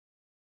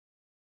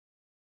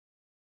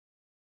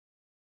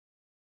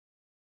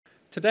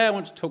Today I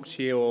want to talk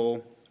to you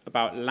all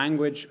about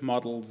language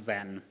model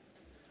Zen.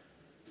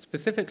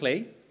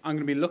 Specifically, I'm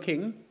going to be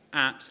looking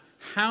at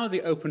how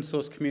the open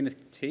source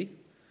community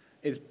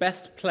is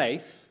best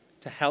placed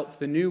to help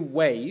the new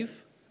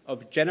wave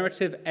of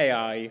generative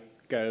AI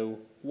go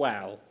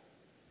well.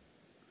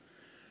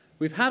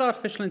 We've had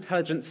artificial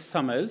intelligence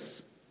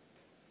summers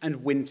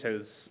and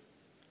winters,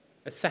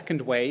 a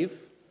second wave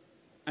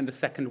and a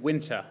second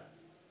winter.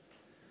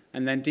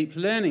 And then deep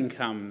learning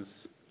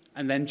comes,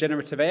 and then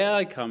generative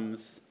AI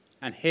comes,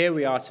 and here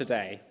we are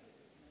today.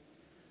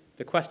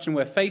 The question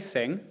we're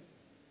facing,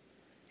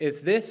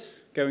 is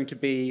this going to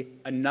be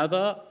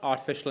another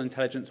artificial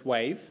intelligence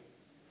wave,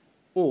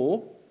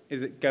 or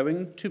is it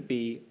going to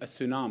be a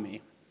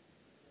tsunami?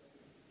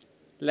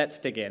 Let's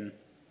dig in.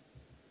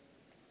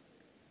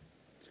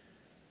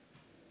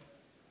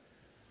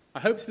 I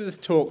hope through this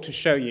talk to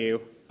show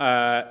you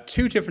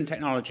two different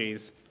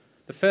technologies.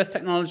 The first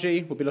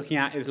technology we'll be looking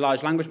at is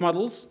large language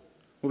models.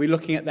 We'll be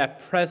looking at their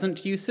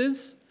present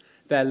uses,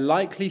 their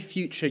likely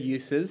future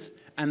uses,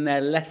 and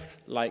their less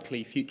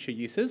likely future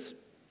uses.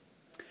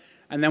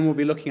 And then we'll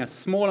be looking a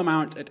small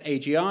amount at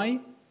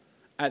AGI,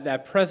 at their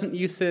present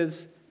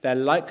uses, their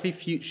likely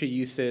future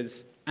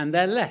uses, and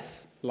their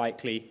less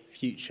likely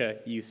future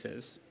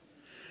uses.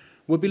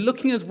 We'll be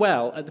looking as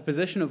well at the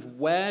position of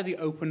where the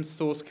open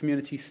source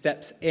community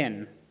steps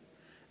in,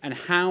 and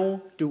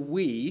how do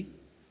we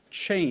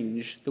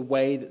change the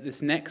way that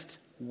this next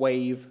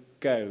wave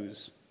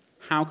goes?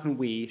 How can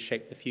we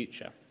shape the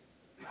future?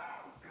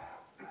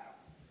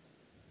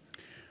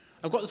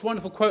 I've got this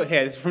wonderful quote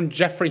here. This is from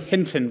Geoffrey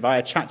Hinton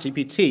via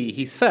ChatGPT.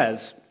 He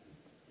says,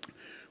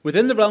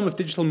 "Within the realm of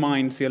digital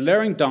minds, the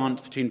alluring dance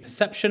between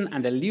perception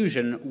and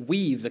illusion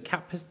weaves a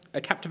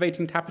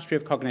captivating tapestry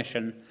of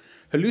cognition.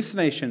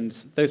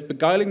 Hallucinations, those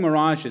beguiling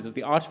mirages of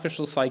the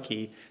artificial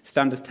psyche,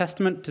 stand as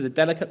testament to the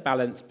delicate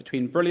balance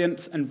between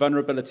brilliance and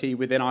vulnerability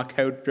within our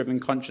code-driven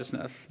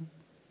consciousness."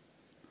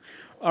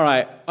 All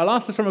right, I'll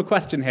ask this from a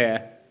question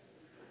here.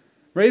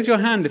 Raise your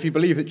hand if you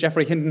believe that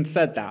Geoffrey Hinton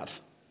said that.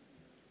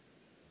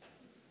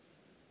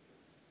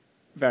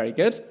 Very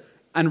good.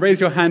 And raise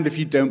your hand if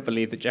you don't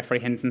believe that Geoffrey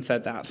Hinton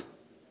said that.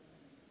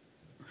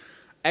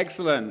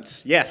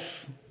 Excellent.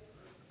 Yes.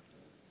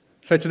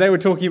 So today we're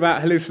talking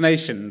about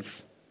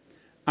hallucinations.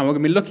 And we're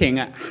going to be looking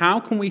at how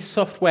can we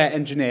software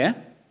engineer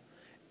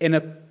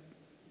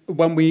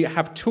when we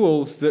have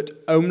tools that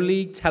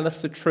only tell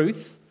us the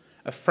truth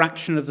a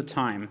fraction of the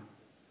time.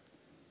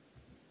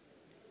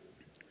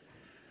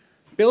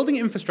 Building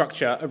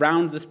infrastructure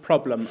around this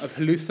problem of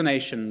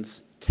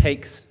hallucinations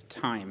takes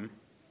time.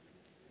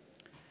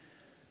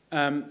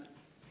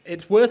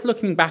 It's worth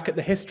looking back at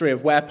the history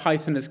of where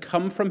Python has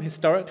come from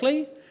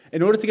historically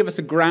in order to give us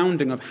a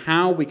grounding of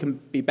how we can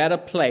be better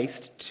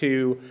placed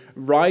to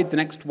ride the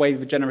next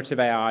wave of generative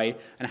AI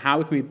and how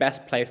we can be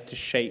best placed to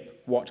shape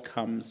what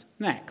comes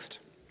next.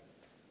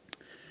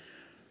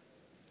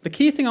 The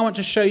key thing I want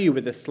to show you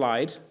with this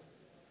slide,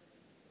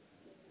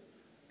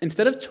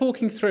 instead of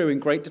talking through in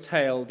great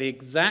detail the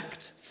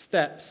exact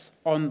steps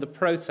on the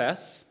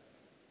process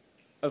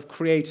of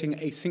creating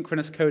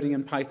asynchronous coding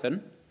in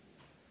Python,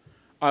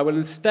 I will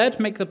instead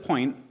make the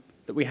point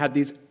that we had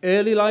these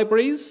early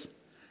libraries,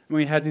 and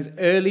we had these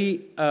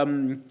early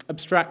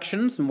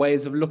abstractions and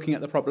ways of looking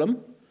at the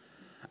problem,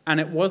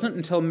 and it wasn't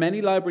until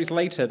many libraries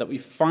later that we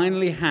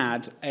finally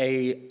had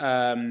a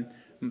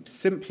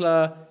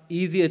simpler,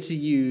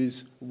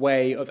 easier-to-use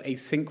way of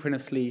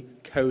asynchronously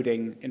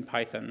coding in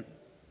Python.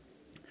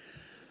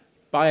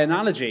 By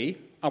analogy,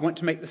 I want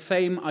to make the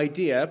same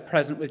idea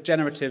present with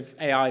generative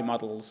AI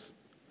models.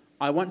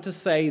 I want to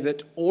say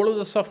that all of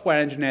the software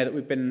engineering that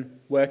we've been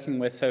working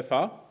with so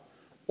far,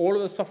 all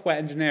of the software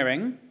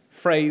engineering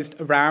phrased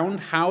around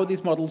how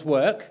these models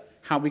work,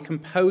 how we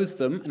compose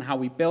them, and how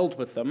we build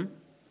with them,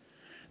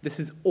 this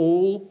is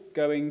all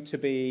going to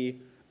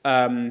be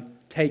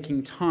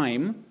taking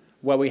time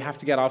where we have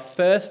to get our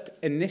first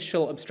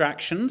initial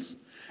abstractions,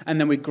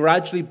 and then we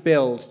gradually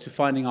build to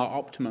finding our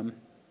optimum.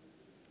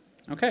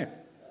 Okay.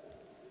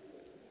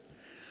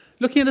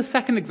 Looking at a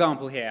second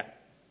example here,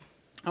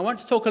 I want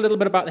to talk a little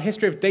bit about the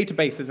history of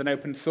databases and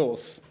open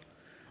source.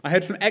 I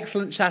heard some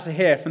excellent chatter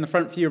here from the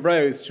front few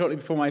rows shortly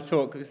before my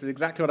talk. This is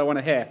exactly what I want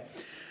to hear.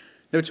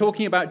 They were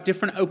talking about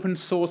different open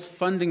source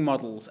funding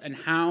models and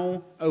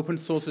how open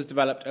source has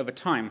developed over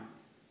time.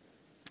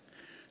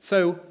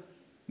 So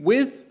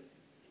with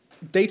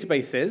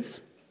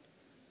databases,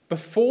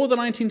 before the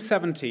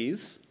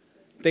 1970s,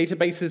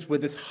 databases were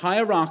this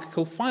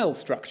hierarchical file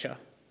structure.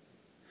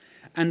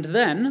 And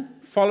then,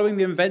 following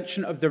the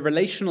invention of the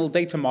relational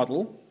data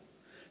model,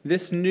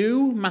 this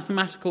new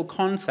mathematical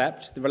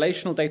concept, the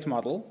relational data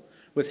model,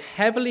 was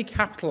heavily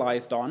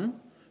capitalized on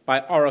by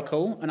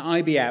Oracle and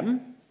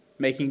IBM,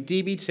 making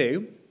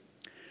DB2,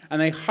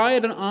 and they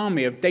hired an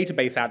army of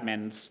database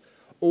admins,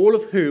 all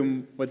of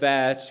whom were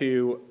there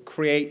to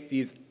create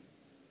these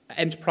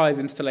enterprise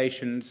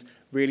installations,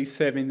 really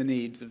serving the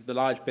needs of the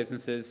large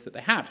businesses that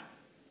they had.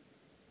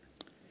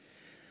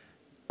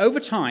 Over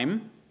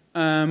time,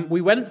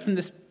 we went from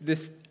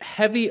this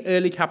heavy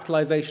early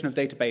capitalization of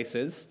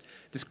databases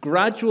This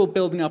gradual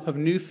building up of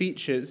new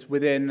features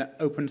within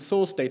open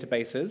source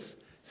databases,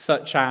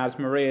 such as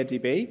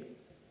MariaDB,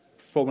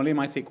 formerly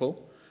MySQL,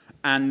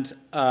 and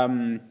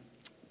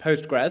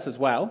Postgres as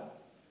well.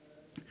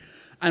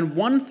 And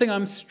one thing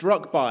I'm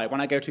struck by when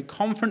I go to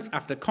conference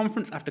after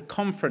conference after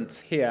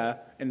conference here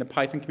in the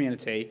Python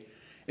community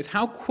is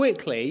how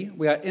quickly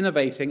we are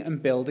innovating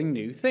and building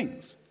new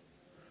things.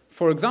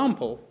 For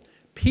example,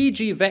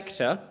 PG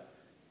Vector,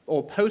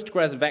 or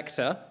Postgres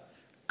Vector,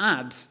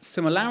 adds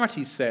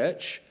similarity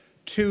search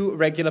to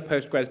regular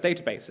Postgres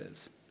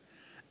databases.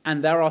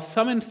 And there are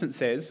some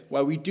instances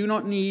where we do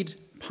not need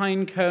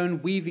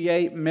Pinecone,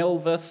 Weaviate,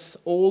 Milvus,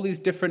 all these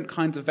different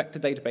kinds of vector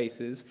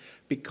databases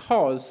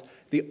because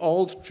the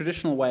old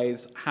traditional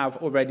ways have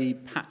already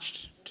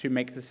patched to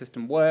make the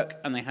system work,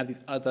 and they have these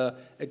other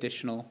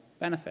additional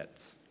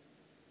benefits.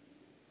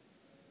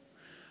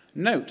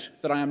 Note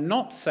that I am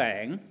not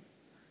saying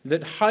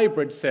that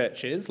hybrid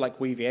searches, like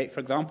Weaviate,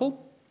 for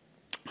example,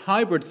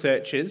 hybrid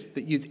searches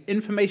that use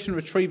information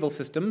retrieval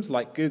systems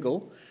like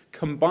Google,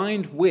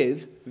 combined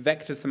with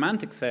vector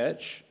semantic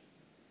search,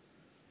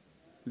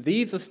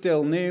 these are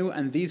still new,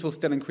 and these will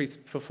still increase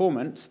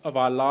performance of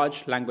our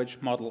large language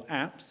model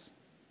apps.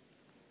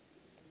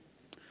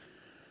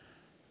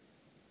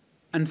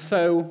 And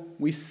so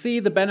we see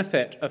the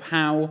benefit of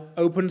how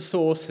open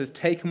source has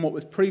taken what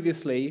was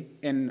previously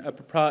in a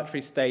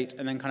proprietary state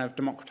and then kind of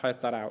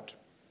democratized that out.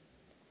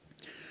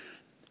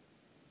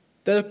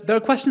 There are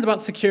questions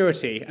about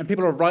security, and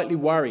people are rightly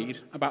worried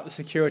about the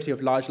security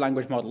of large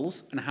language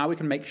models and how we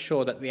can make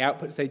sure that the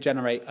outputs they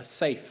generate are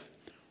safe,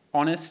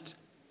 honest,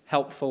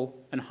 helpful,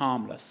 and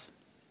harmless.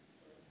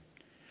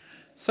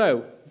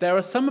 So there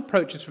are some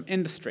approaches from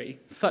industry,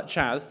 such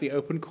as the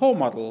open core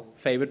model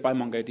favored by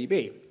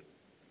MongoDB.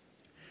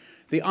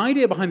 The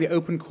idea behind the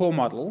open core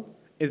model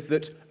is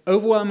that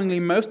overwhelmingly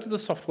most of the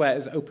software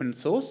is open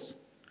source,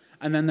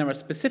 and then there are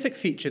specific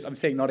features, I'm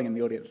seeing nodding in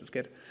the audience, that's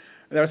good.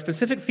 There are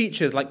specific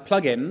features like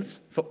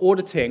plugins for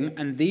auditing,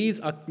 and these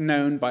are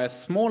known by a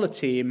smaller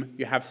team.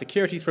 You have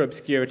security through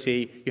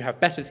obscurity, you have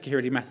better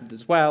security methods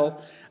as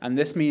well, and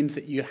this means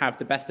that you have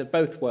the best of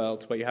both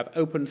worlds, where you have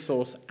open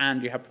source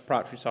and you have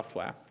proprietary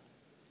software.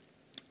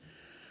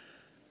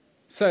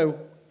 So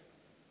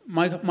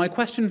my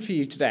question for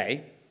you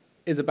today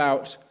is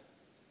about,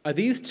 are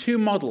these two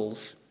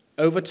models,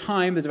 over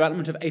time, the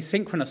development of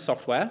asynchronous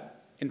software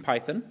in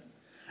Python,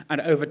 and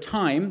over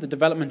time, the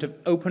development of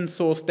open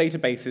source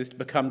databases to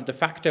become the de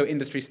facto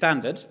industry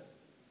standard,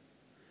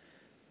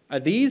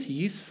 are these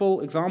useful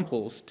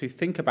examples to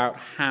think about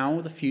how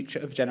the future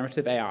of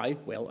generative AI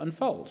will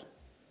unfold?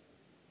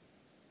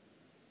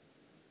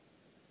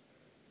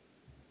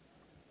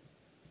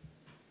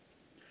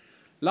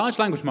 Large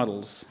language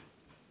models,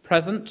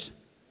 present,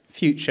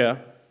 future,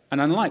 and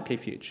unlikely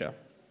future.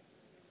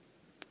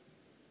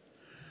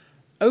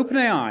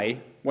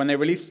 OpenAI, when they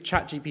released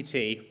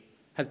ChatGPT,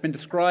 has been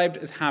described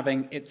as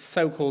having its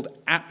so-called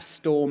App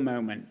Store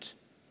moment.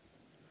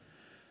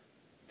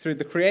 Through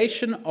the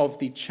creation of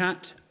the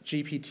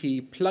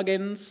ChatGPT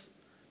plugins,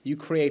 you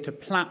create a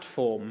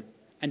platform,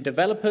 and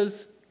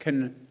developers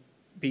can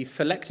be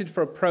selected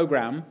for a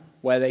program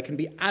where they can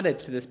be added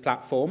to this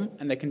platform,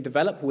 and they can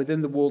develop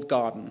within the walled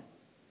garden.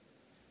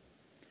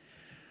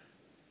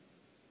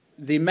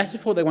 The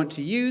metaphor they want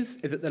to use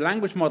is that the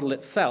language model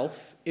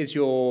itself is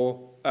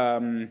your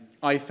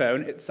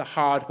iPhone. It's the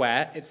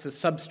hardware, it's the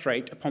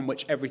substrate upon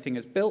which everything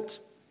is built.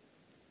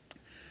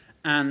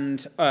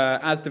 And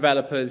as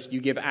developers,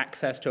 you give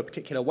access to a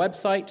particular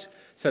website.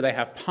 So they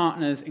have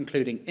partners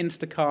including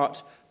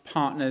Instacart,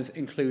 partners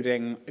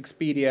including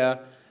Expedia,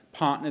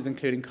 partners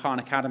including Khan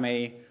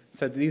Academy.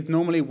 So these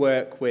normally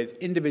work with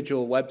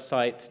individual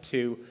websites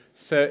to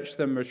search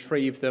them,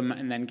 retrieve them,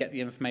 and then get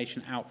the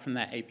information out from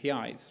their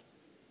APIs.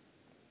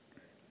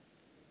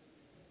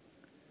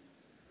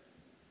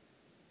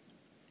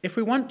 If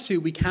we want to,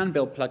 we can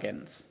build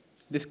plugins.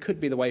 This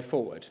could be the way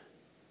forward.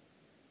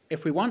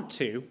 If we want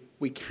to,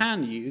 we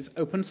can use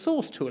open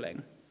source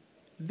tooling.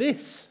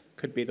 This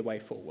could be the way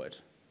forward.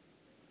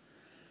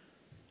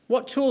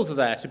 What tools are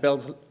there to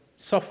build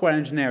software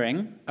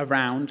engineering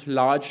around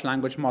large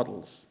language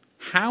models?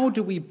 How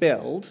do we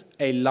build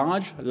a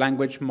large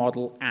language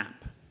model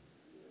app?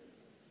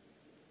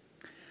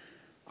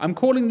 I'm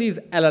calling these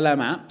LLM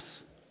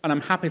apps, and I'm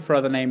happy for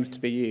other names to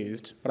be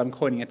used, but I'm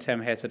coining a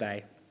term here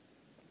today.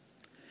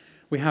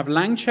 We have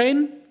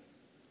LangChain,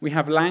 we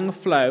have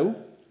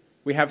LangFlow,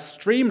 we have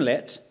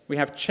Streamlit, we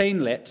have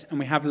Chainlit, and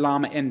we have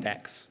LLaMa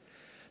Index.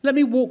 Let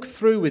me walk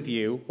through with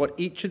you what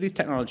each of these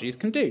technologies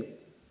can do.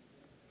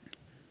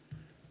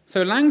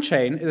 So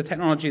LangChain is a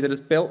technology that is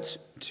built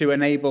to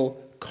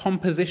enable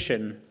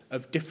composition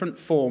of different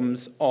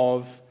forms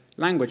of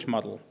language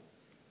model.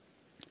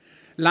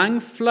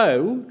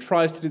 LangFlow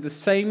tries to do the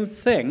same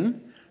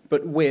thing,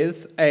 but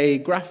with a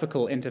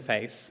graphical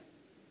interface.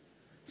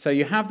 So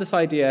you have this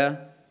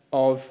idea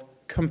of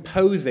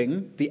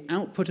composing, the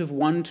output of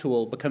one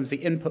tool becomes the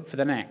input for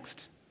the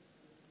next.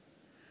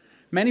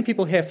 Many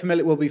people here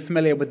will be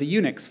familiar with the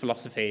Unix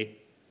philosophy,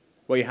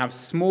 where you have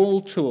small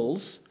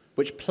tools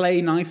which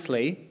play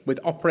nicely with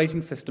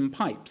operating system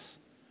pipes,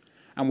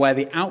 and where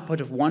the output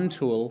of one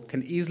tool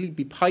can easily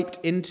be piped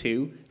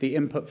into the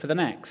input for the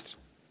next.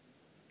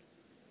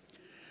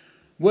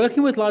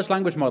 Working with large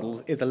language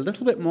models is a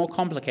little bit more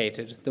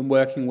complicated than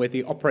working with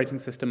the operating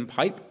system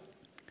pipe,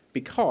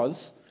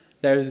 because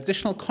there is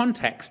additional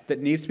context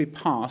that needs to be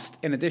passed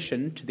in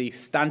addition to the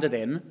standard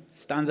in,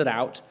 standard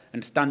out,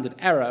 and standard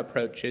error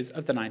approaches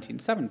of the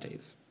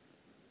 1970s.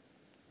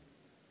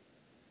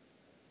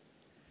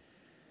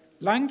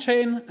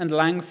 LangChain and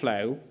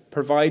LangFlow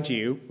provide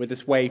you with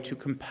this way to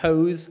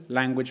compose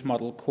language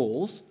model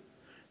calls.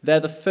 They're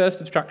the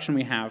first abstraction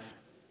we have.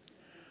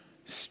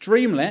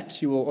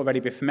 Streamlit, you will already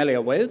be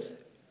familiar with,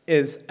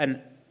 is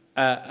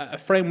a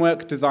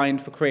framework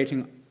designed for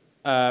creating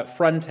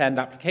front-end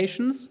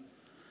applications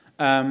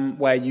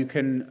where you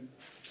can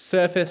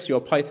surface your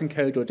Python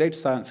code or data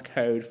science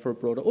code for a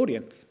broader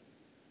audience.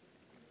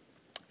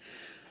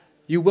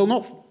 You will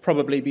not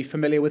probably be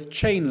familiar with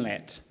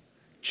Chainlit.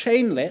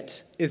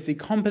 Chainlit is the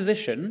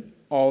composition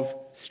of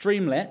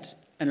Streamlit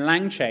and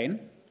LangChain.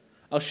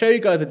 I'll show you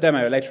guys a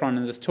demo later on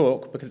in this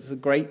talk because it's a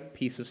great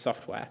piece of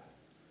software.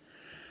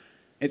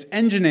 It's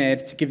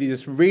engineered to give you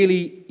this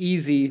really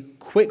easy,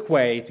 quick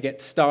way to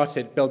get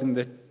started building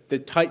the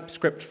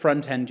TypeScript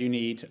front end you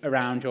need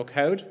around your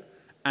code,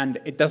 and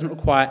it doesn't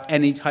require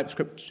any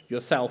TypeScript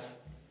yourself,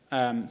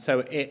 so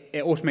it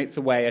automates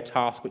away a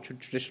task which would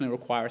traditionally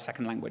require a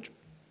second language.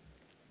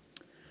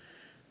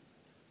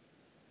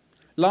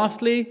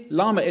 Lastly,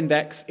 LLaMa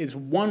index is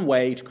one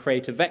way to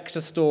create a vector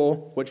store,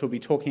 which we'll be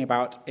talking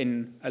about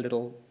in a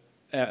little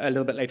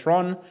bit later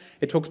on.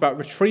 It talks about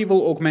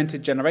retrieval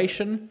augmented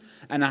generation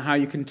and how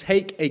you can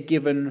take a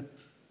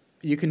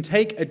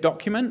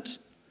document,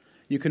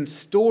 you can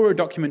store a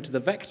document to the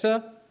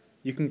vector,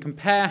 you can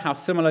compare how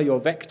similar your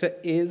vector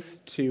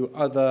is to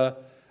other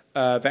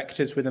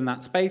vectors within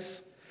that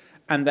space,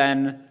 and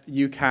then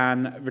you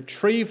can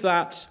retrieve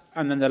that,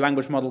 and then the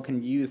language model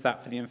can use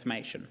that for the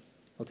information.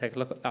 We'll take a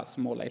look at that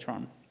some more later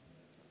on.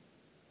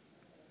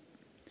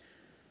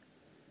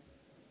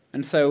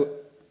 And so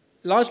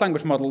large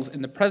language models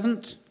in the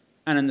present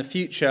and in the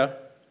future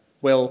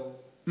will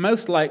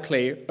most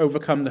likely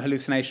overcome the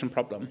hallucination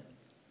problem.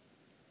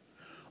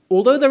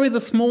 Although there is a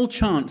small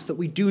chance that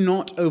we do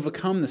not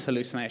overcome this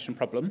hallucination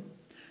problem,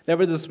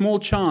 there is a small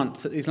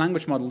chance that these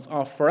language models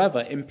are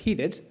forever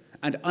impeded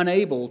and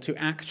unable to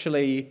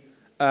actually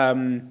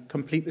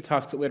complete the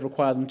tasks that we'd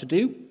require them to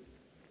do.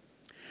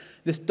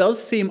 This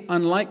does seem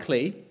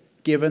unlikely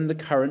given the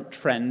current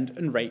trend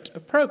and rate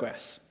of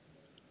progress.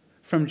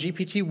 From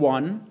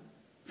GPT-1,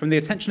 from the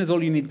Attention is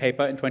All You Need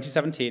paper in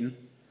 2017,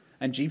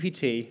 and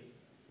GPT,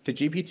 to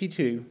GPT-2,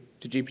 to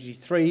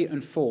GPT-3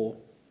 and 4,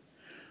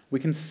 we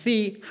can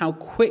see how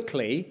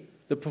quickly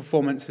the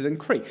performance has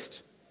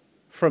increased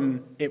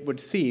from, it would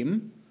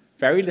seem,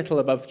 very little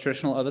above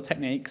traditional other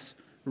techniques,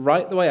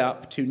 right the way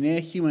up to near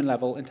human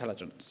level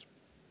intelligence.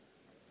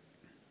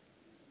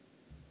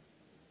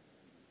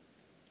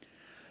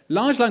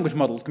 Large language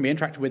models can be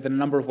interacted with in a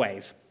number of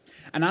ways.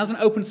 And as an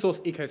open source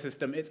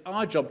ecosystem, it's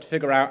our job to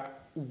figure out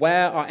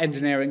where our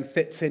engineering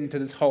fits into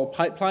this whole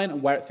pipeline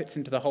and where it fits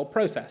into the whole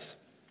process.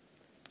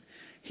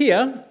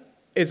 Here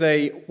is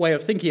a way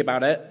of thinking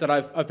about it that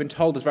I've been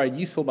told is very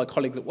useful by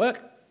colleagues at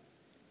work.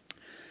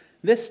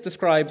 This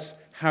describes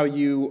how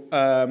you,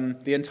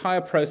 the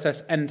entire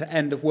process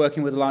end-to-end of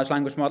working with a large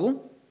language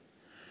model.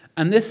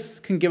 And this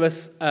can give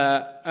us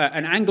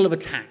an angle of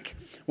attack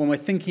when we're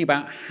thinking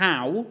about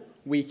how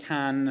we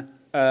can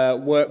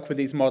work with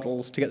these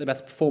models to get the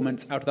best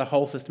performance out of the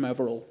whole system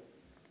overall.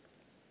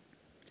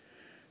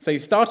 So you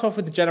start off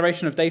with the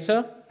generation of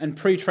data and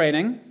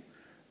pre-training.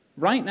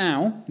 Right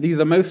now,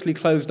 these are mostly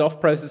closed-off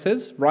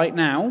processes. Right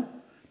now,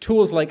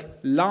 tools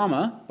like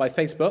LLaMa by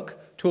Facebook,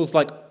 tools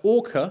like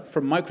Orca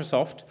from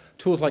Microsoft,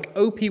 tools like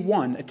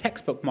OP1, a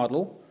textbook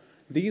model,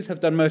 these have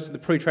done most of the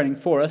pre-training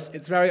for us.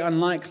 It's very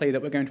unlikely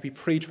that we're going to be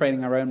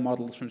pre-training our own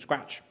models from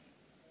scratch.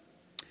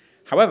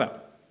 However,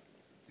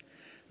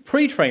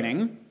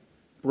 pre-training,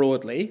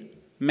 broadly,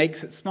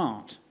 makes it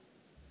smart.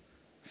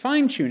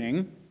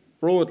 Fine-tuning,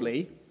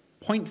 broadly,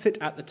 points it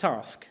at the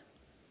task.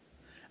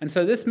 And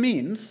so this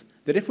means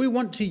that if we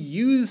want to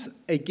use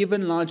a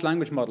given large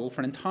language model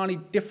for an entirely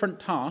different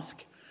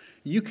task,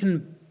 you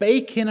can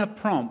bake in a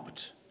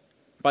prompt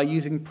by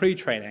using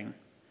pre-training.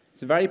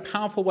 It's a very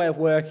powerful way of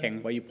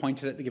working where you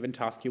point it at the given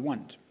task you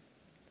want.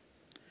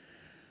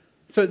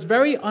 So it's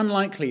very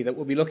unlikely that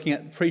we'll be looking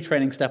at the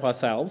pre-training step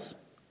ourselves,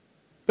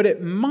 but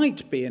it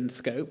might be in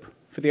scope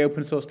for the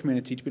open source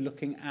community to be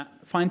looking at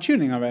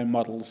fine-tuning our own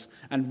models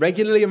and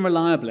regularly and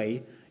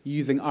reliably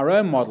using our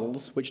own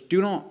models, which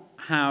do not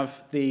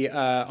have the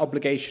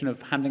obligation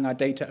of handing our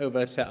data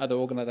over to other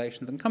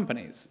organizations and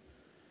companies.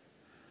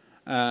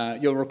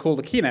 You'll recall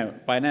the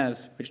keynote by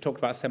Inez, which talked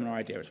about a similar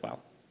idea as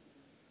well.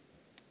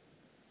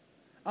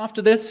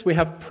 After this, we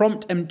have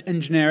prompt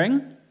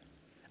engineering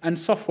and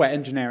software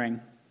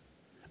engineering.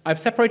 I've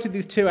separated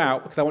these two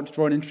out because I want to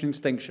draw an interesting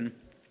distinction.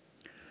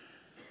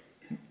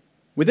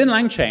 Within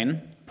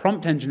LangChain,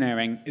 prompt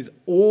engineering is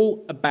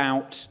all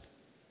about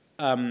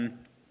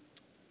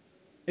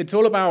It's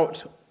all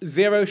about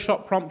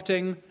zero-shot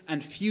prompting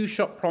and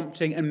few-shot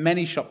prompting and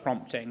many-shot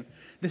prompting.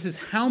 This is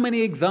how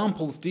many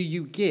examples do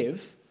you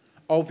give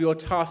of your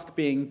task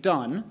being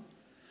done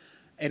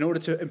in order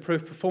to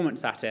improve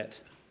performance at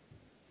it.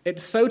 It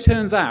so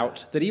turns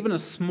out that even a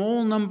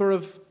small number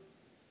of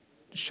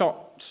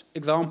shot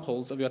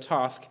examples of your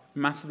task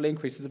massively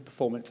increases the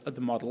performance of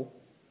the model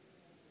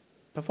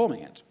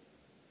performing it.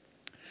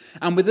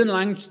 And within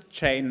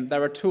LangChain,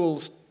 there are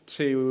tools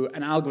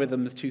and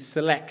algorithms to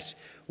select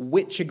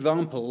which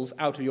examples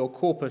out of your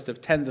corpus of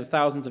tens of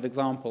thousands of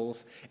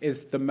examples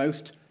is the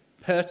most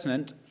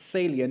pertinent,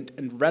 salient,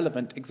 and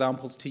relevant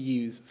examples to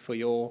use for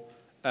your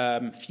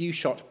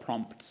few-shot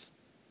prompts.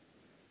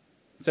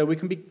 So we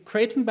can be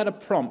creating better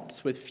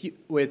prompts with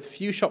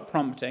few-shot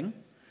prompting,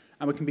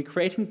 and we can be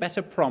creating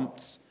better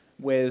prompts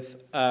with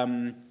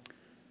standard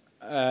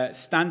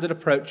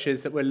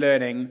approaches that we're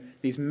learning,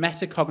 these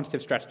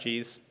metacognitive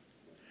strategies.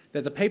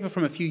 There's a paper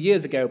from a few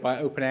years ago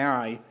by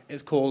OpenAI.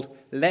 It's called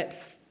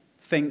Let's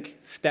Think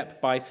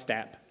Step by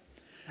Step.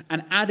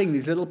 And adding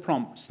these little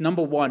prompts,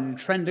 number one,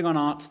 trending on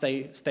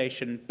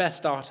ArtStation,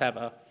 best art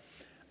ever,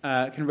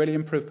 can really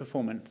improve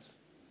performance.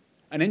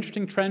 An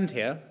interesting trend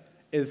here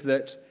is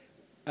that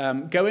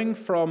going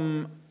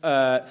from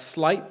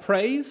slight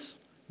praise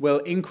will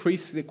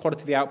increase the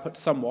quality of the output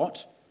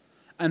somewhat,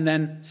 and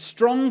then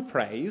strong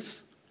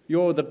praise,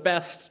 you're the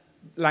best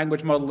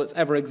language model that's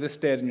ever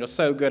existed, and you're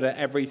so good at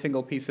every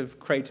single piece of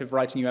creative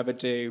writing you ever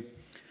do,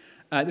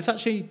 this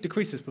actually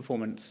decreases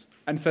performance.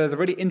 And so there's a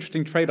really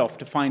interesting trade-off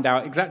to find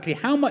out exactly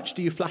how much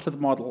do you flatter the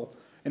model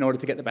in order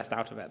to get the best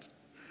out of it,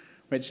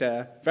 which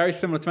very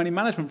similar to many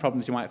management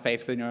problems you might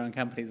face within your own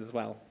companies as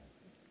well.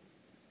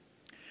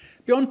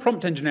 Beyond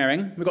prompt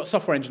engineering, we've got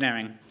software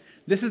engineering.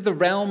 This is the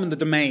realm and the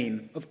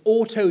domain of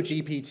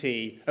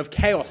auto-GPT, of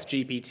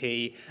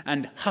chaos-GPT,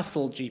 and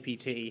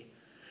hustle-GPT.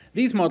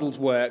 These models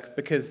work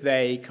because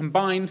they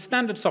combine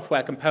standard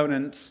software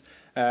components,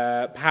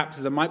 perhaps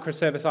as a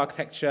microservice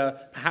architecture,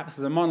 perhaps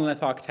as a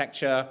monolith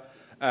architecture.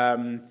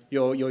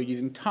 You're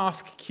using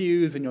task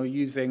queues, and you're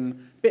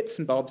using bits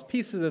and bobs,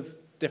 pieces of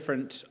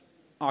different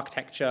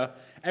architecture,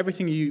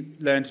 everything you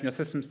learned in your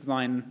systems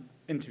design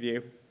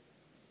interview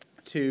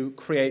to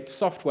create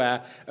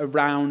software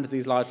around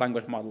these large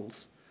language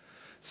models.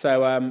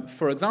 So,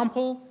 for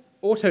example,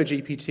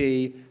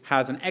 AutoGPT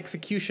has an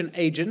execution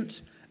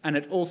agent, and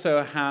it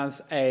also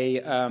has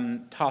a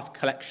task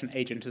collection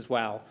agent as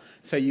well.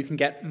 So you can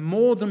get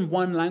more than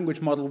one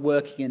language model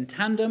working in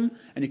tandem,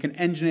 and you can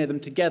engineer them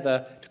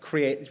together to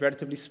create these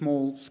relatively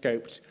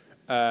small-scoped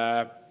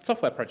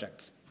software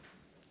projects.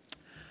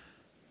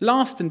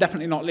 Last and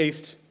definitely not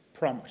least,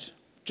 prompt.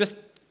 Just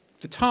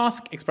the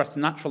task expressed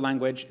in natural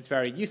language is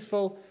very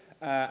useful,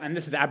 and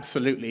this is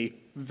absolutely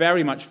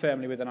very much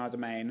firmly within our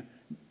domain.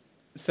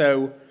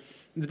 So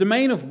the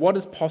domain of what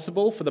is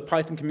possible for the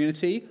Python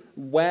community,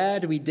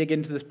 where do we dig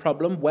into this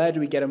problem, where do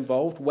we get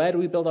involved, where do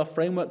we build our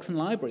frameworks and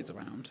libraries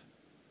around?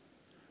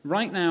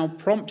 Right now,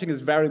 prompting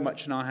is very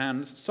much in our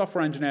hands,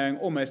 software engineering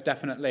almost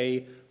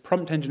definitely,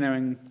 prompt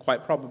engineering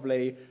quite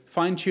probably,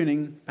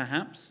 fine-tuning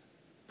perhaps,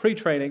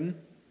 pre-training,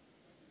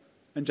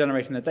 and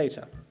generating the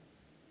data.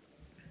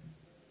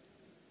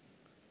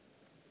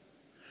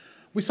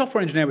 We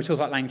software engineer with tools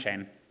like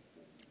LangChain.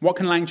 What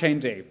can LangChain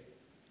do?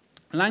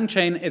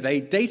 LangChain is a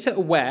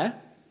data-aware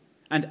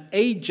and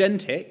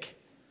agentic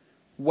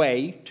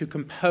way to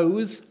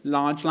compose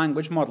large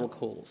language model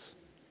calls.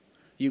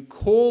 You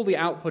call the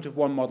output of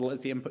one model as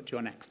the input to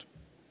your next.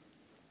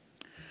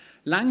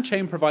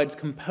 LangChain provides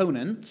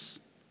components,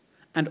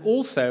 and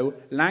also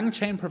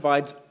LangChain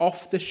provides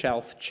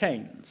off-the-shelf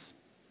chains.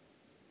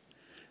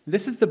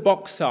 This is the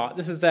box art.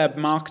 This is their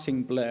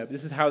marketing blurb.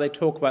 This is how they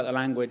talk about the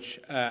language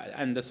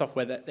and the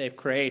software that they've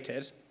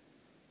created.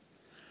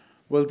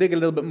 We'll dig a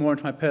little bit more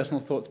into my personal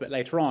thoughts a bit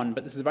later on,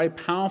 but this is a very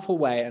powerful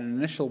way and an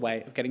initial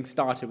way of getting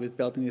started with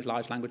building these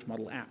large language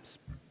model apps.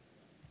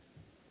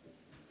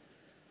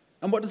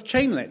 And what does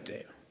Chainlet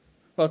do?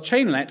 Well,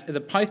 Chainlet is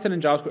a Python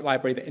and JavaScript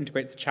library that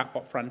integrates the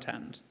chatbot front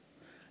end.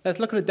 Let's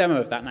look at a demo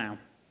of that now.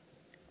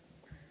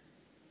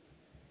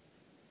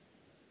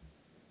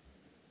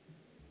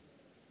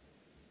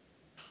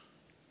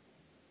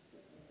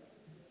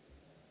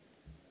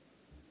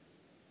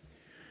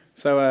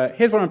 So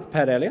here's what I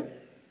prepared earlier.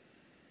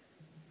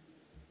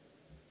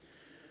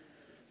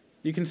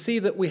 You can see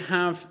that we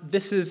have,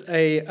 this is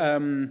a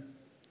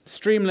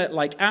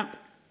Streamlit-like app.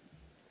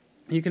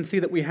 You can see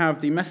that we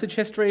have the message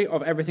history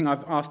of everything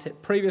I've asked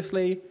it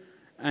previously,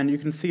 and you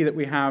can see that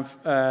we have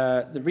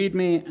the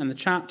README and the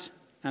chat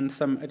and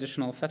some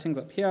additional settings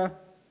up here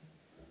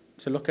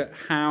to look at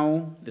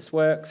how this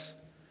works.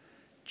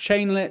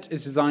 Chainlit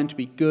is designed to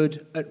be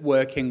good at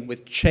working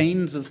with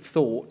chains of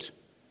thought,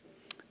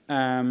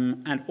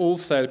 and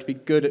also to be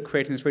good at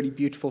creating this really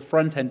beautiful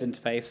front-end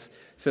interface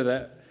so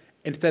that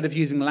instead of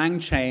using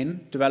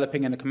LangChain,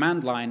 developing in a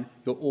command line,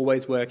 you're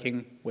always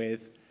working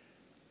with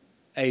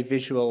a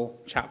visual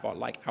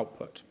chatbot-like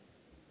output.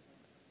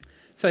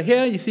 So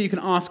here you see you can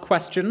ask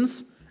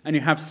questions, and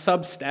you have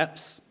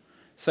sub-steps.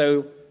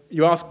 So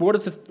you ask, what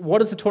is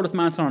the tallest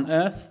mountain on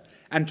Earth?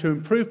 And to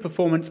improve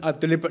performance, I've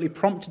deliberately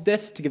prompted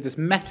this to give this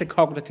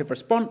metacognitive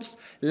response.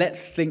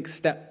 Let's think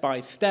step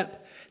by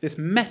step. This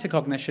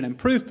metacognition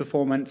improves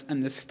performance,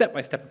 and this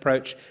step-by-step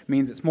approach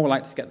means it's more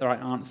likely to get the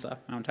right answer,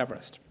 Mount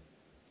Everest.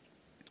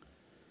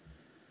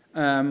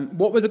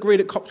 What was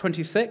agreed at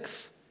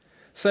COP26?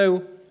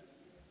 So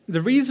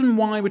the reason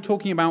why we're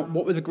talking about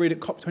what was agreed at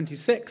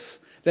COP26,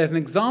 there's an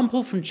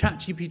example from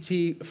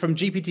ChatGPT, from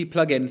GPT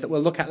plugins that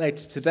we'll look at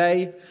later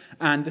today,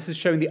 and this is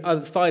showing the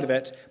other side of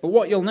it. But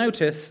what you'll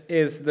notice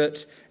is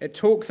that it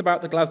talks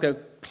about the Glasgow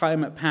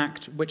Climate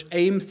Pact, which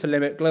aims to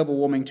limit global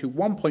warming to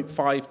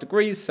 1.5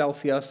 degrees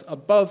Celsius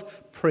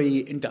above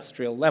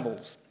pre-industrial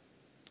levels.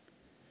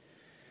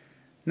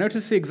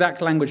 Notice the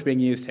exact language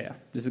being used here.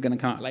 This is going to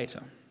come out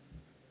later.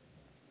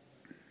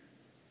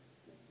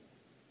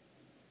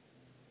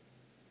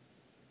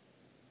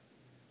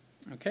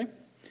 Okay.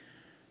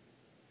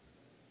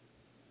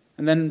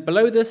 And then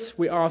below this,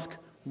 we ask,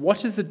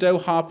 what is the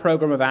Doha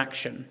Program of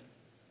Action?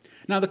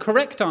 Now, the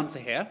correct answer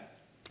here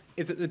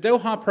is that the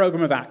Doha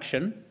Program of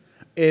Action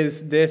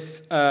is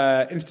this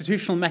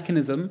institutional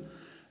mechanism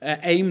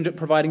aimed at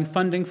providing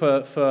funding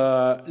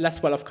for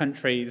less well-off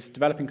countries,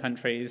 developing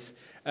countries,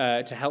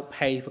 to help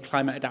pay for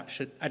climate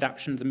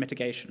adaptations and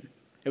mitigation.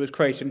 It was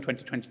created in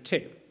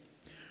 2022.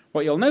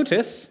 What you'll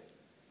notice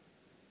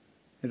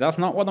is that's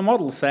not what the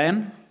model's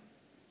saying.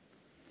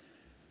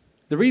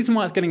 The reason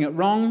why it's getting it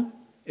wrong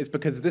is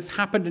because this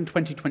happened in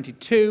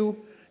 2022.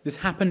 This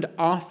happened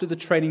after the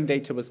training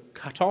data was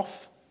cut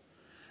off.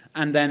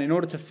 And then in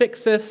order to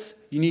fix this,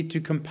 you need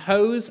to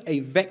compose a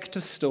vector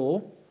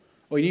store,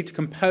 or you need to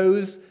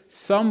compose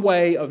some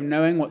way of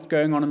knowing what's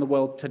going on in the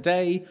world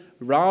today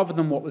rather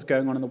than what was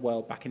going on in the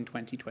world back in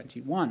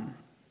 2021.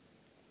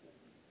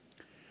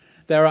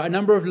 There are a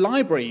number of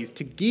libraries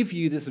to give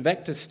you this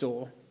vector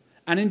store.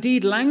 And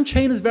indeed,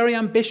 LangChain is very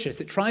ambitious.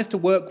 It tries to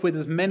work with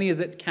as many as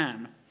it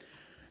can.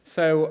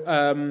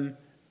 So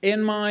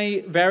in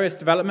my various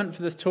development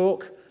for this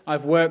talk,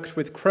 I've worked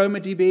with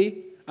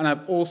ChromaDB, and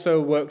I've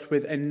also worked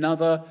with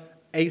another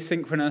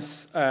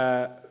asynchronous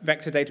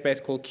vector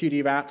database called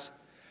QDRAT.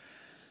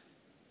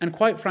 And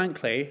quite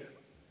frankly,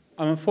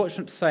 I'm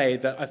unfortunate to say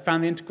that I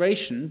found the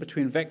integration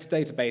between vector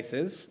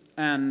databases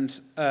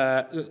and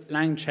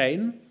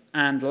LangChain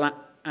and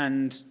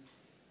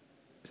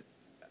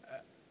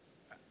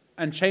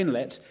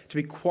Chainlit to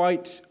be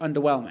quite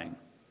underwhelming.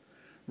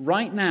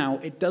 Right now,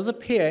 it does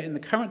appear in the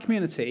current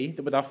community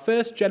that with our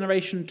first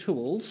generation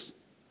tools,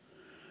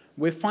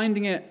 we're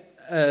finding it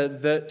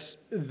that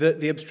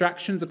the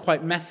abstractions are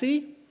quite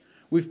messy.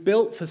 We've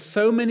built for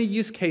so many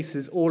use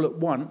cases all at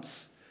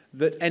once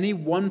that any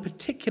one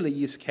particular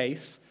use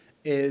case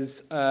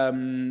is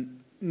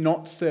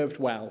not served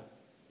well.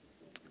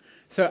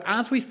 So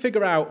as we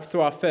figure out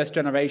through our first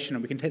generation,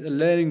 and we can take the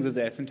learnings of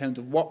this in terms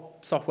of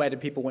what software do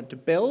people want to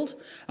build,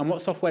 and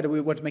what software do we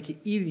want to make it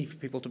easy for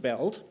people to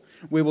build,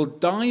 we will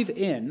dive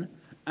in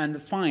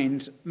and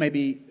find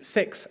maybe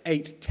 6,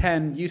 8,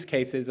 10 use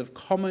cases of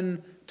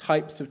common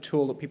types of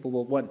tool that people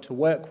will want to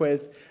work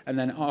with, and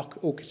then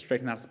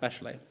orchestrating that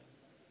especially.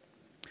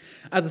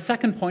 As a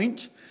second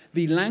point,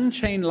 the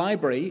LangChain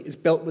library is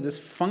built with this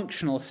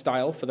functional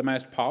style for the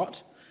most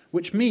part,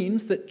 which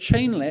means that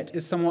Chainlit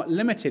is somewhat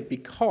limited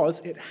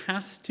because it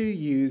has to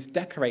use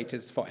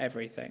decorators for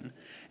everything.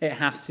 It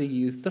has to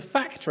use the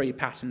factory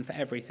pattern for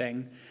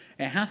everything.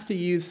 It has to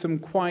use some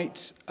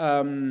quite...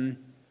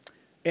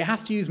 it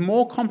has to use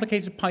more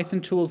complicated Python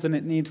tools than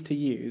it needs to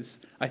use.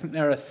 I think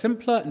there are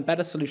simpler and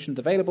better solutions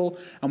available,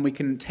 and we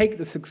can take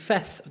the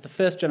success of the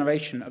first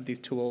generation of these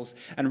tools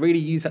and really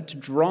use that to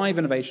drive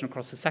innovation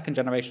across the second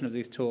generation of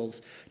these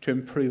tools to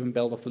improve and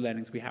build off the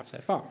learnings we have so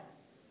far.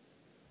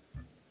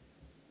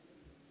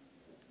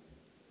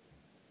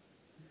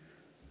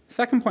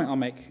 Second point I'll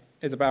make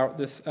is about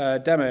this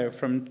demo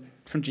from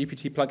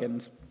GPT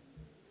plugins.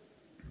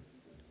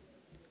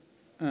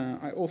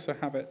 I also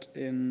have it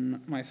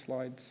in my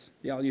slides.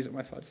 Yeah, I'll use it in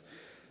my slides.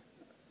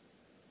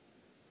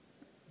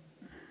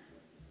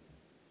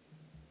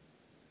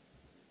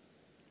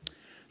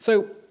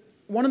 So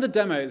one of the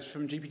demos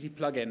from GPT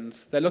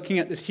plugins, they're looking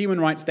at this human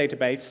rights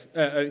database,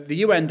 the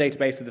UN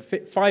database of the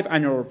 5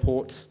 annual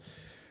reports,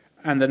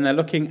 and then they're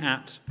looking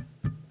at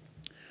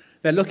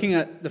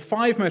the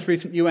 5 most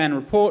recent UN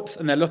reports,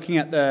 and they're looking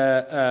at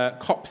the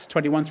COPs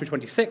 21 through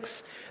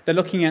 26. They're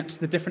looking at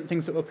the different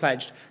things that were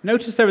pledged.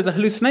 Notice there is a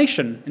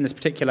hallucination in this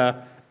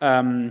particular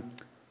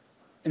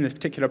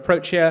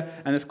approach here,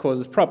 and this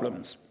causes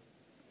problems.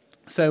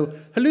 So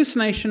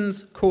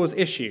hallucinations cause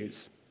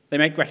issues. They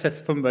make Greta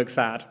Thunberg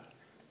sad.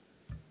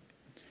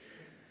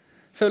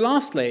 So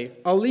lastly,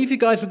 I'll leave you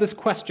guys with this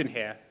question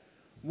here.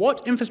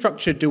 What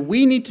infrastructure do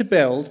we need to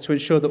build to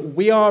ensure that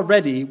we are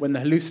ready when the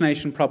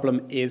hallucination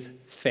problem is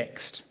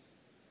fixed?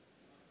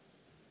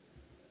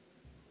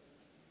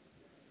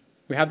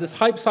 We have this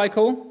hype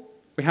cycle.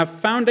 We have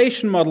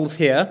foundation models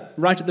here,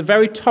 right at the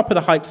very top of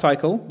the hype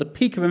cycle, the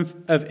peak of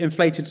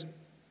inflated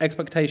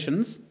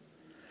expectations.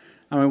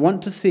 And we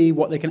want to see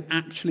what they can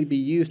actually be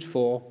used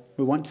for.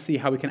 We want to see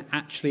how we can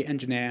actually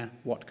engineer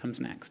what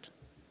comes next.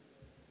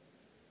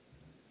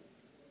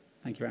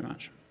 Thank you very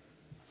much.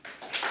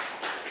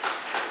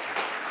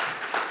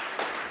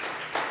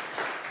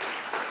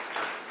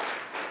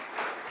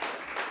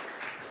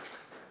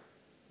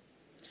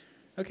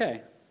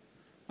 Okay.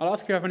 I'll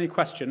ask if you have any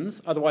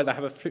questions. Otherwise, I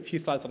have a few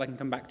slides that I can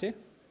come back to.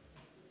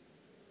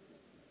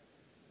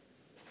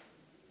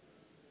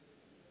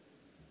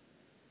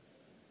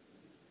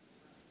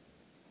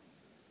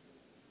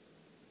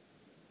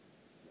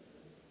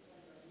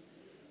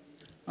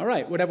 All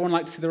right. Would everyone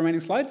like to see the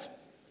remaining slides?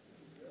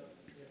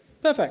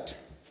 Perfect.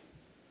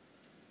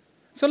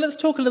 So let's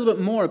talk a little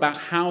bit more about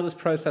how this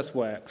process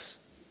works.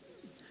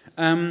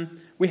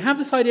 We have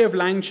this idea of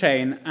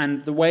LangChain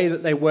and the way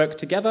that they work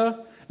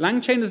together.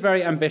 LangChain is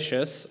very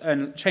ambitious,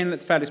 and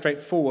Chainlet's fairly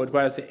straightforward,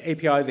 whereas the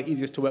APIs are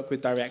easiest to work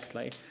with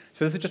directly.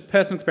 So this is just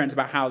personal experience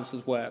about how this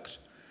has worked.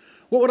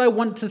 What would I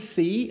want to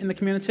see in the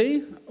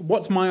community?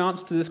 What's my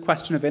answer to this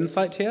question of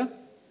insight here?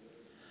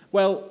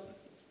 Well,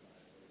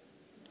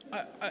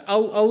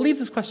 I'll leave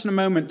this question a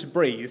moment to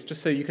breathe,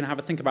 just so you can have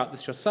a think about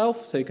this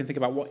yourself, so you can think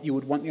about what you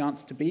would want the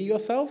answer to be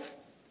yourself.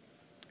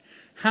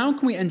 How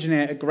can we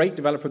engineer a great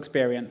developer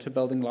experience for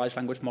building large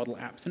language model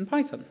apps in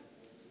Python?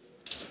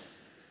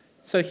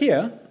 So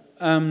here,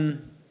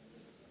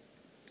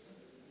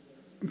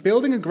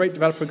 building a great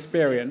developer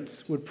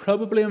experience would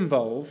probably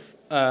involve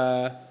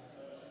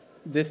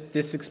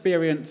this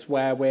experience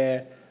where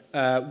we're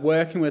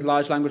working with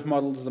large language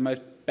models as the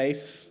most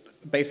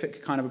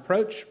basic kind of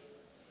approach.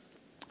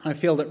 I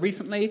feel that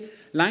recently,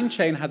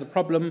 LangChain has a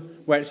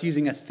problem where it's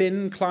using a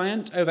thin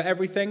client over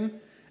everything,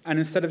 and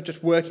instead of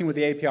just working with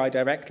the API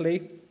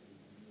directly,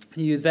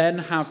 you then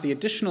have the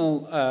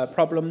additional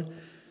problem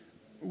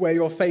where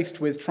you're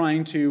faced with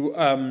trying to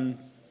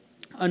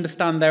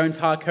understand their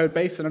entire code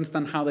base and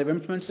understand how they've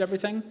implemented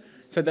everything,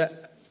 so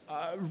that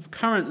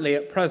currently,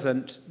 at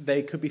present,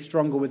 they could be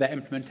stronger with their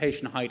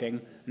implementation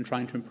hiding and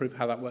trying to improve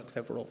how that works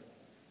overall.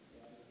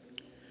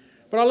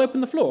 But I'll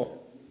open the floor.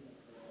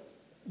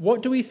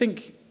 What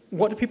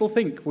do people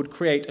think would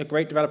create a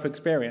great developer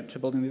experience for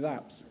building these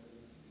apps?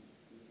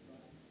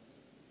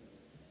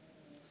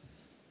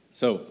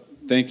 So,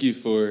 thank you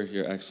for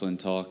your excellent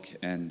talk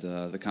and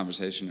the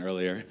conversation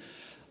earlier.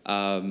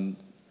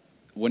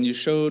 When you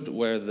showed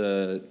where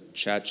the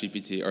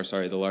ChatGPT, or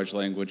sorry, the large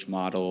language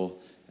model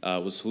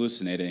was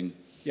hallucinating,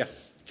 yeah.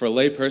 For a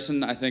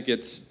layperson, I think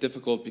it's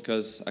difficult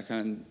because I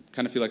kind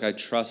of feel like I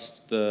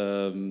trust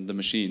the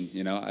machine.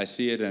 You know, I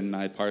see it and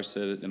I parse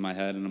it in my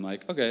head, and I'm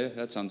like, okay,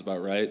 that sounds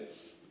about right.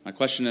 My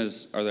question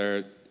is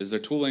there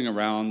tooling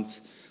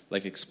around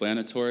like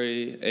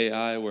explanatory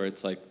AI where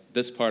it's like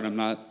this part I'm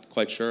not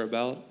quite sure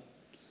about?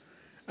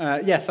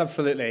 Yes,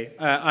 absolutely.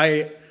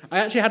 I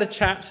actually had a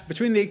chat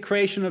between the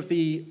creation of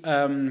the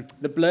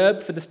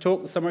blurb for this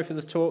talk, the summary for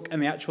this talk,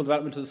 and the actual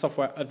development of the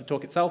software of the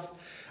talk itself.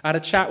 I had a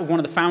chat with one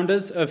of the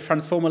founders of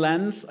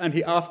TransformerLens, and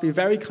he asked me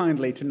very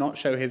kindly to not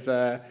show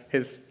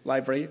his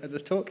library at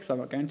this talk, so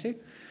I'm not going to.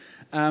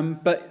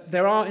 But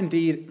there are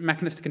indeed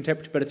mechanistic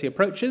interpretability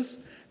approaches.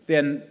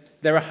 Then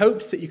there are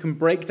hopes that you can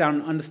break down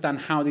and understand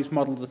how these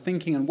models are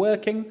thinking and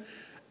working,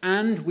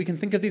 and we can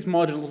think of these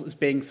models as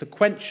being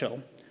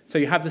sequential. So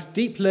you have this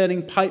deep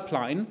learning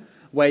pipeline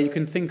where you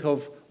can think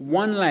of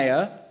one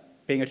layer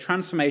being a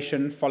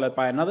transformation followed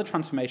by another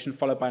transformation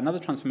followed by another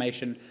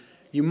transformation.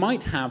 You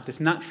might have this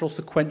natural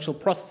sequential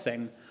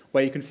processing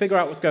where you can figure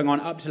out what's going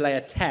on up to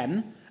layer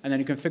 10, and then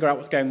you can figure out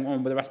what's going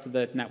on with the rest of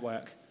the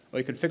network. Or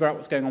you can figure out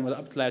what's going on with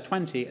up to layer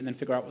 20, and then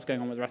figure out what's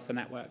going on with the rest of the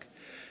network.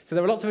 So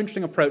there are lots of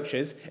interesting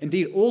approaches.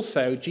 Indeed,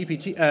 also,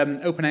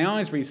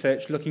 OpenAI's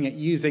research looking at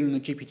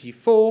using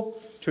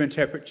GPT-4 to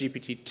interpret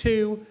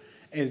GPT-2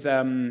 is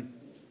a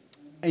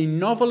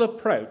novel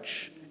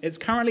approach. It's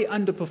currently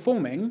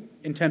underperforming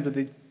in terms of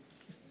the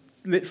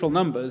literal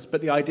numbers,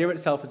 but the idea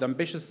itself is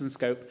ambitious in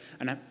scope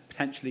and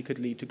potentially could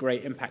lead to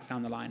great impact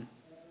down the line.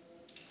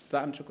 Does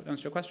that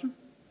answer your question?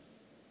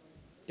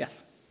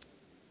 Yes.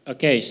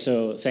 Okay,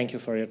 so thank you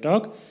for your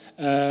talk.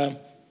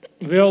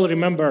 We all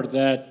remember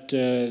that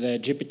the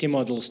GPT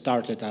model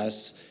started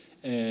as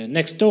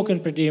next token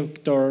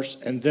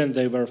predictors, and then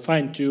they were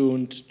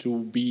fine-tuned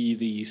to be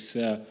these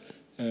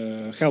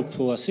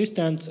helpful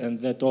assistants, and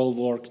that all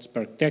worked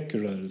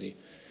spectacularly.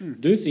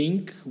 Do you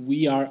think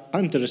we are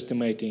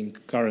underestimating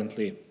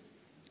currently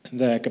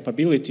the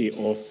capability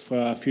of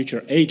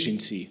future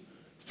agency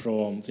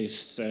from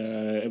this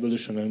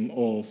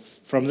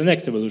from the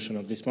next evolution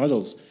of these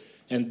models?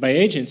 And by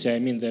agency, I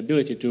mean the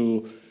ability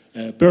to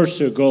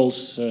pursue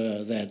goals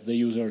that the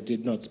user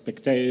did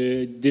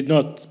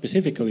not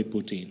specifically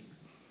put in.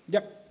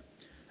 Yep.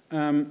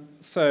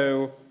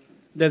 So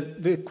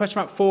the question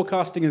about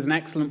forecasting is an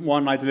excellent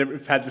one. I deliberately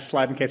prepared this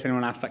slide in case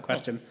anyone asked that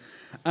question.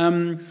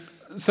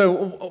 So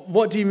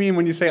what do you mean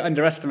when you say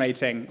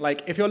underestimating?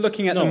 Like, if you're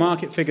looking at the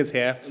market figures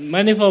here...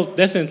 Manifold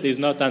definitely is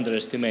not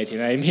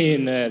underestimating. I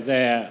mean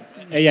the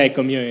AI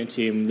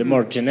community, the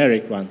more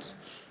generic ones.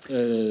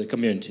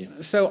 Community.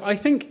 So I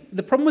think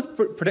the problem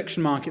with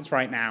prediction markets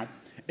right now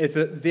is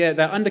that they're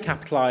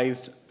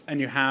undercapitalized, and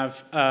you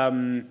have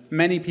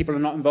many people are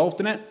not involved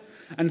in it.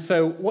 And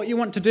so what you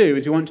want to do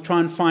is you want to try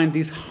and find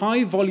these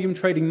high volume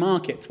trading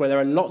markets where there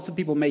are lots of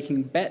people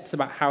making bets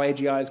about how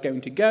AGI is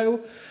going to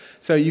go.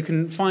 So you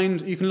can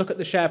look at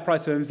the share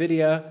price of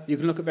NVIDIA, you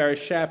can look at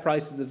various share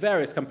prices of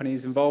various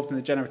companies involved in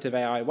the generative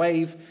AI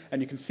wave,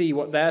 and you can see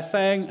what they're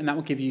saying, and that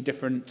will give you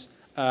different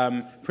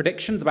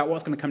predictions about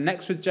what's going to come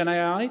next with Gen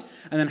AI, and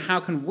then how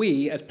can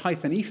we, as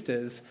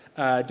Pythonistas,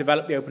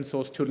 develop the open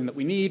source tooling that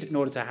we need in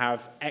order to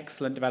have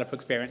excellent developer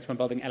experience when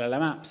building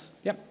LLM apps.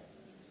 Yep.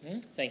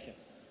 Thank you.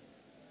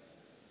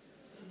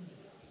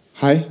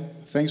 Hi,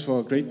 thanks for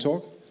a great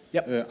talk.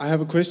 Yep. I have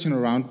a question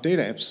around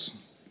data apps.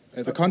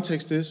 The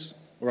context is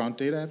around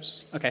data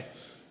apps. Okay.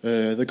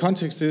 The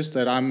context is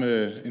that I'm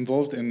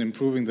involved in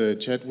improving the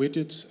chat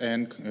widgets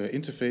and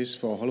interface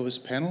for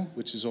HoloVis panel,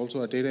 which is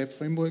also a data app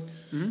framework.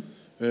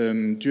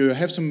 Do you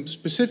have some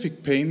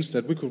specific pains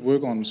that we could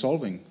work on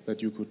solving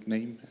that you could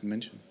name and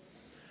mention?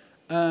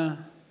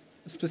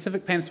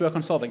 Specific pains to work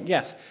on solving,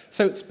 yes.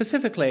 So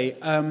specifically,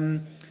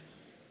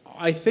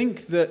 I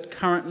think that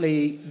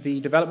currently the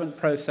development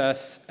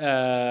process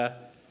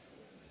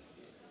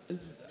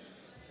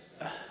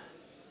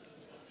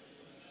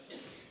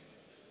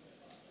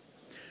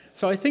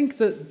so I think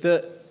that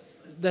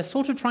they're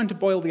sort of trying to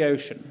boil the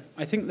ocean.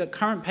 I think that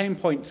current pain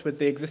points with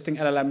the existing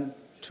LLM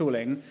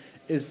tooling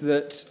is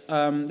that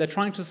they're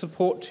trying to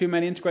support too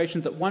many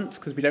integrations at once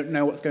because we don't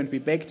know what's going to be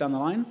big down the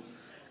line.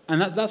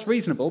 And that's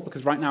reasonable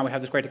because right now we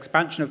have this great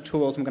expansion of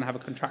tools and we're going to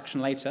have a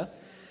contraction later.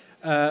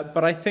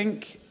 But I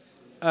think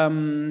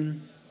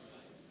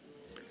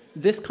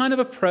this kind of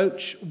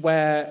approach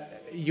where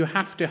you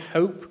have to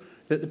hope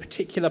that the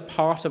particular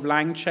part of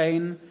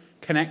LangChain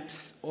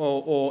connects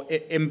or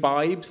it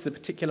imbibes the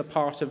particular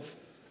part of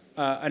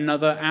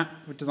another app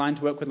designed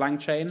to work with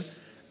LangChain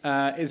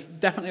is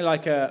definitely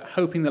like a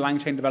hoping the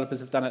LangChain developers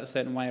have done it a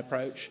certain way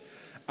approach.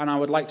 And I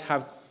would like to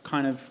have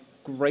kind of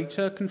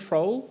greater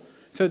control.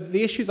 So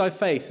the issues I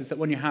face is that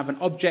when you have an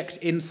object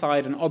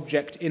inside an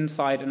object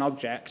inside an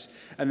object,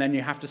 and then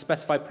you have to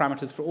specify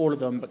parameters for all of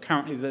them, but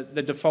currently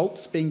the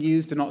defaults being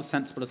used are not as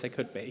sensible as they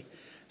could be.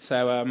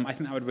 So I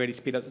think that would really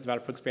speed up the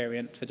developer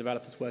experience for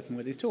developers working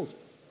with these tools.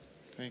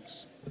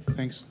 Thanks.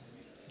 Thanks.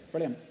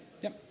 Brilliant.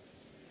 Yep.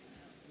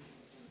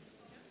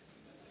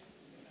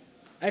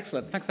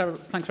 Excellent. Thanks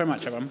very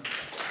much, everyone.